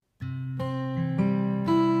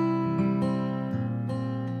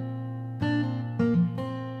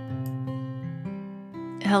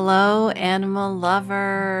Hello, animal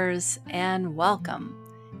lovers, and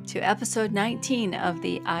welcome to episode 19 of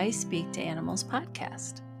the I Speak to Animals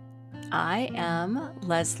podcast. I am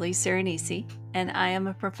Leslie Serenisi, and I am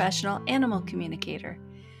a professional animal communicator,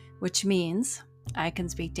 which means I can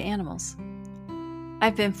speak to animals.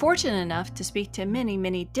 I've been fortunate enough to speak to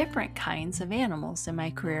many different kinds of animals in my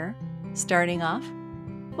career, starting off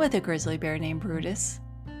with a grizzly bear named Brutus.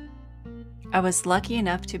 I was lucky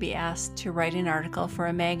enough to be asked to write an article for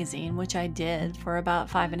a magazine, which I did for about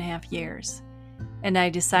 5.5 years, and I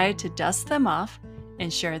decided to dust them off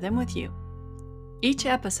and share them with you. Each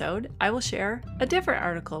episode, I will share a different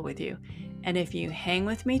article with you, and if you hang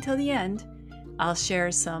with me till the end, I'll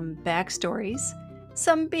share some backstories,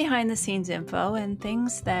 some behind-the-scenes info, and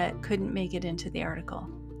things that couldn't make it into the article.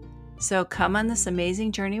 So come on this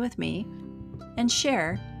amazing journey with me and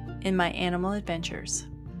share in my animal adventures.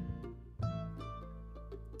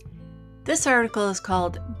 This article is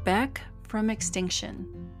called Back from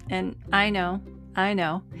Extinction, and I know,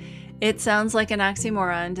 it sounds like an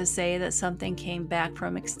oxymoron to say that something came back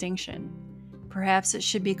from extinction. Perhaps it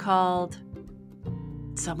should be called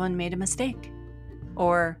Someone Made a Mistake,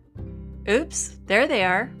 or Oops, there they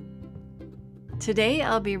are. Today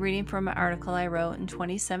I'll be reading from an article I wrote in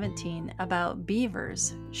 2017 about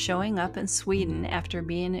beavers showing up in Sweden after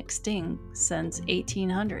being extinct since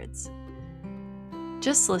 1800s.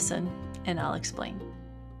 Just listen and I'll explain.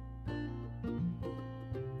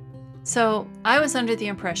 So, I was under the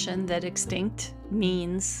impression that extinct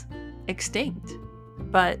means extinct,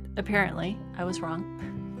 but apparently I was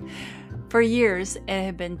wrong. For years, it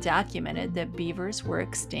had been documented that beavers were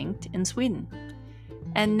extinct in Sweden,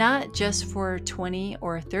 and not just for 20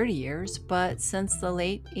 or 30 years, but since the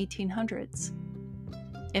late 1800s.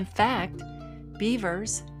 In fact,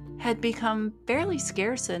 beavers had become fairly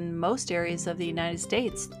scarce in most areas of the United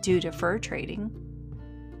States due to fur trading.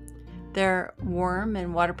 Their warm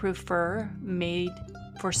and waterproof fur made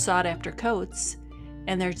for sought-after coats,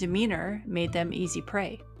 and their demeanor made them easy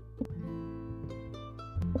prey.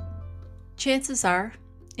 Chances are,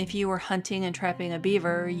 if you were hunting and trapping a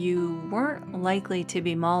beaver, you weren't likely to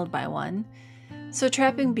be mauled by one, so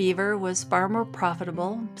trapping beaver was far more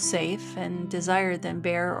profitable, safe, and desired than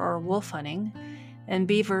bear or wolf hunting, and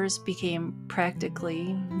beavers became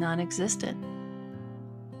practically non-existent.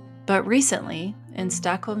 But recently, in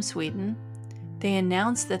Stockholm, Sweden, they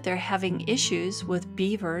announced that they're having issues with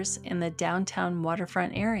beavers in the downtown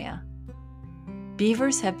waterfront area.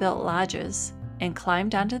 Beavers have built lodges and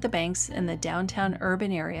climbed onto the banks in the downtown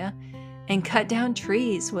urban area and cut down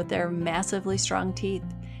trees with their massively strong teeth,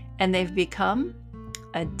 and they've become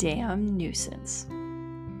a damn nuisance.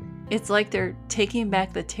 It's like they're taking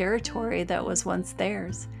back the territory that was once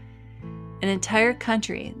theirs. An entire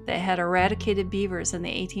country that had eradicated beavers in the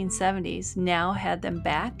 1870s now had them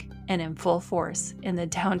back and in full force in the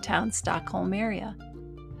downtown Stockholm area.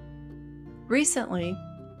 Recently,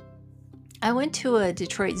 I went to a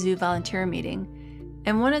Detroit Zoo volunteer meeting,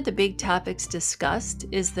 and one of the big topics discussed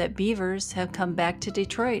is that beavers have come back to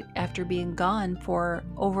Detroit after being gone for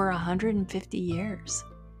over 150 years.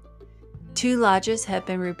 2 lodges have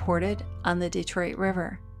been reported on the Detroit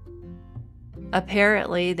River.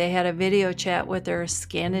 Apparently, they had a video chat with their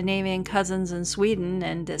Scandinavian cousins in Sweden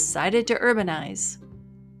and decided to urbanize.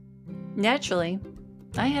 Naturally,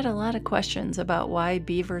 I had a lot of questions about why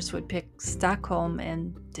beavers would pick Stockholm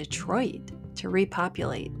and Detroit to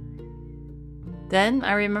repopulate. Then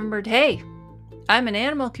I remembered, hey, I'm an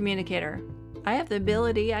animal communicator. I have the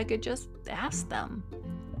ability, I could just ask them.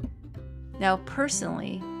 Now,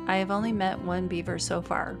 personally, I have only met one beaver so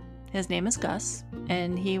far. His name is Gus,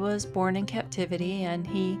 and he was born in captivity, and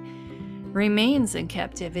he remains in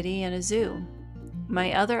captivity in a zoo.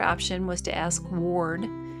 My other option was to ask Ward,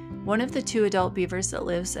 one of the 2 adult beavers that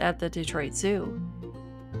lives at the Detroit Zoo.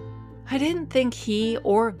 I didn't think he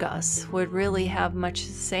or Gus would really have much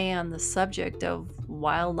to say on the subject of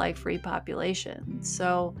wildlife repopulation,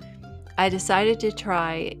 so I decided to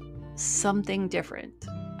try something different.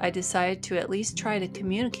 I decided to at least try to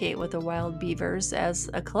communicate with the wild beavers as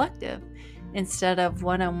a collective instead of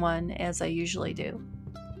one-on-one as I usually do.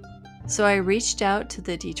 So I reached out to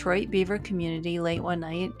the Detroit beaver community late one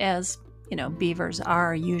night, as, beavers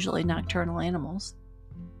are usually nocturnal animals.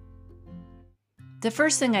 The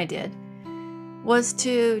first thing I did was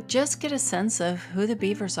to just get a sense of who the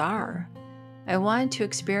beavers are. I wanted to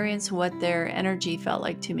experience what their energy felt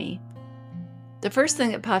like to me. The first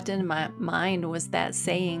thing that popped into my mind was that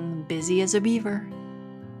saying, busy as a beaver.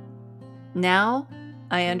 Now,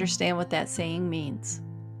 I understand what that saying means.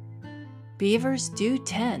 Beavers do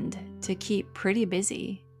tend to keep pretty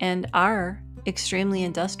busy and are extremely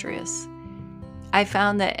industrious. I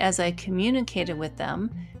found that as I communicated with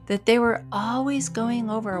them, that they were always going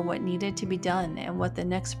over what needed to be done and what the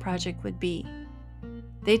next project would be.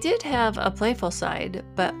 They did have a playful side,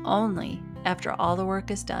 but only after all the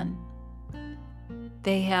work is done.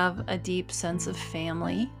 They have a deep sense of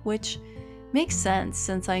family, which makes sense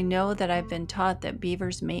since I know that I've been taught that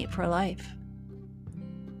beavers mate for life.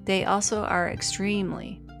 They also are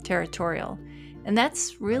extremely territorial, and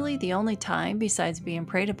that's really the only time, besides being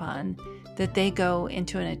preyed upon, that they go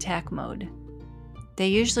into an attack mode. They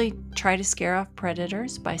usually try to scare off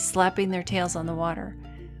predators by slapping their tails on the water,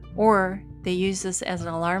 or they use this as an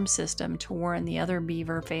alarm system to warn the other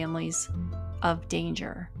beaver families of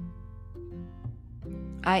danger.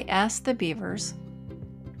 I asked the beavers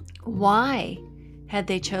why had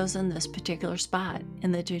they chosen this particular spot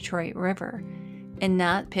in the Detroit River and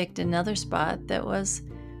not picked another spot that was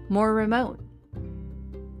more remote.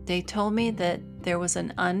 They told me that there was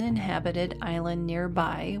an uninhabited island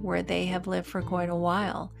nearby where they have lived for quite a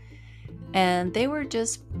while, and they were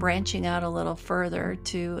just branching out a little further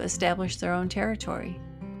to establish their own territory.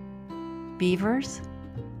 Beavers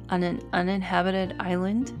on an uninhabited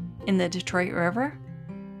island in the Detroit River?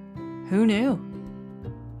 Who knew?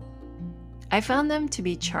 I found them to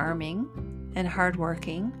be charming and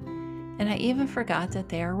hardworking, and I even forgot that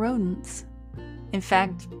they are rodents. In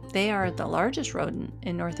fact, they are the largest rodent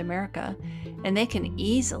in North America, and they can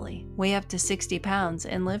easily weigh up to 60 pounds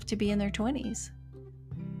and live to be in their 20s.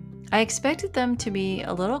 I expected them to be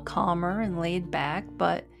a little calmer and laid back,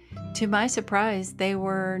 but to my surprise, they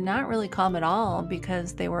were not really calm at all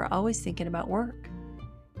because they were always thinking about work.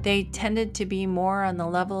 They tended to be more on the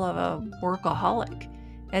level of a workaholic,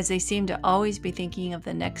 as they seemed to always be thinking of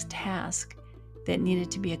the next task that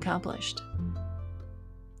needed to be accomplished.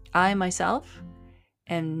 I myself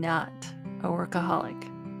am not a workaholic.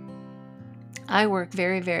 I work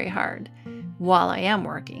very, very hard while I am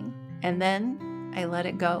working, and then I let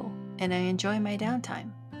it go and I enjoy my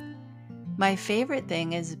downtime. My favorite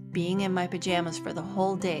thing is being in my pajamas for the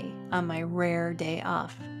whole day on my rare day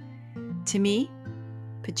off. To me,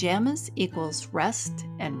 pajamas equals rest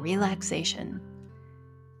and relaxation.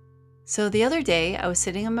 So the other day, I was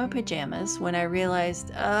sitting in my pajamas when I realized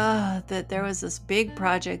that there was this big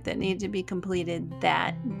project that needed to be completed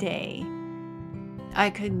that day. I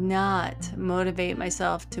could not motivate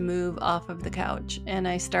myself to move off of the couch, and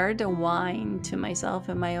I started to whine to myself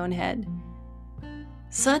in my own head.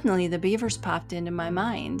 Suddenly, the beavers popped into my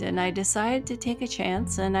mind, and I decided to take a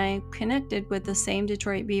chance, and I connected with the same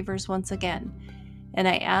Detroit beavers once again, and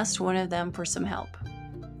I asked one of them for some help.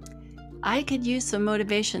 I could use some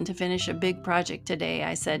motivation to finish a big project today,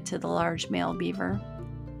 I said to the large male beaver.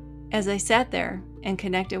 As I sat there and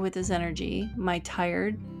connected with his energy, my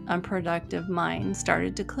tired, unproductive mind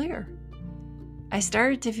started to clear. I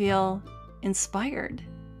started to feel inspired,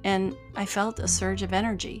 and I felt a surge of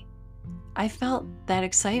energy. I felt that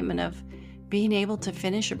excitement of being able to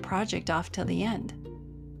finish a project off till the end.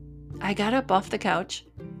 I got up off the couch,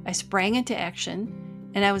 I sprang into action,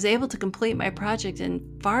 and I was able to complete my project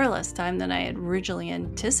in far less time than I had originally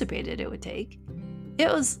anticipated it would take.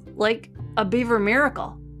 It was like a beaver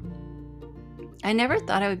miracle. I never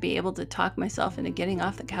thought I would be able to talk myself into getting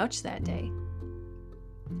off the couch that day.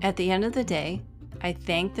 At the end of the day, I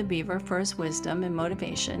thanked the beaver for his wisdom and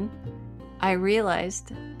motivation. I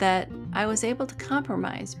realized that I was able to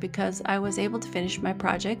compromise because I was able to finish my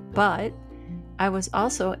project, but I was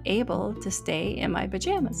also able to stay in my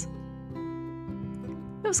pajamas.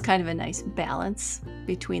 It was kind of a nice balance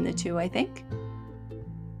between the two, I think.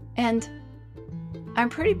 And I'm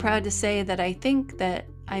pretty proud to say that I think that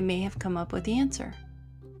I may have come up with the answer.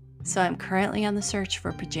 So I'm currently on the search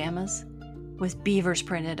for pajamas with beavers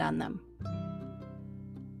printed on them.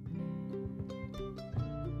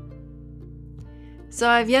 So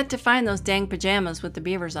I've yet to find those dang pajamas with the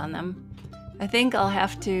beavers on them. I think I'll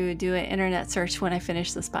have to do an internet search when I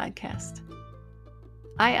finish this podcast.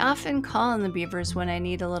 I often call on the beavers when I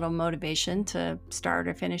need a little motivation to start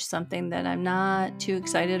or finish something that I'm not too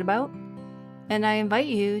excited about, and I invite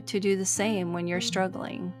you to do the same when you're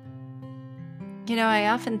struggling. You know, I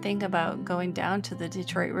often think about going down to the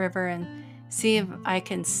Detroit River and see if I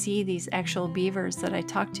can see these actual beavers that I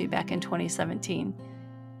talked to back in 2017.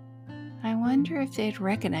 I wonder if they'd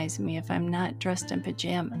recognize me if I'm not dressed in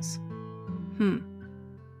pajamas.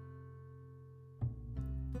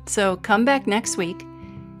 So come back next week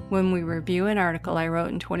when we review an article I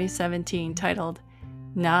wrote in 2017 titled,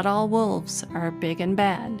 "Not All Wolves Are Big and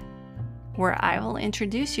Bad," where I will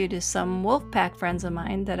introduce you to some wolf pack friends of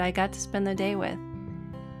mine that I got to spend the day with.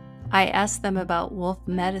 I asked them about wolf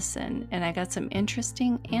medicine, and I got some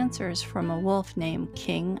interesting answers from a wolf named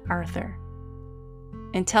King Arthur.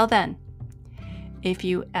 Until then, if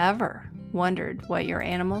you ever wondered what your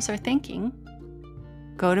animals are thinking,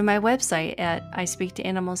 go to my website at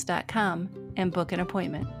ispeaktoanimals.com and book an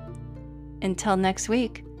appointment. Until next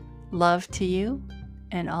week, love to you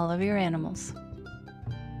and all of your animals.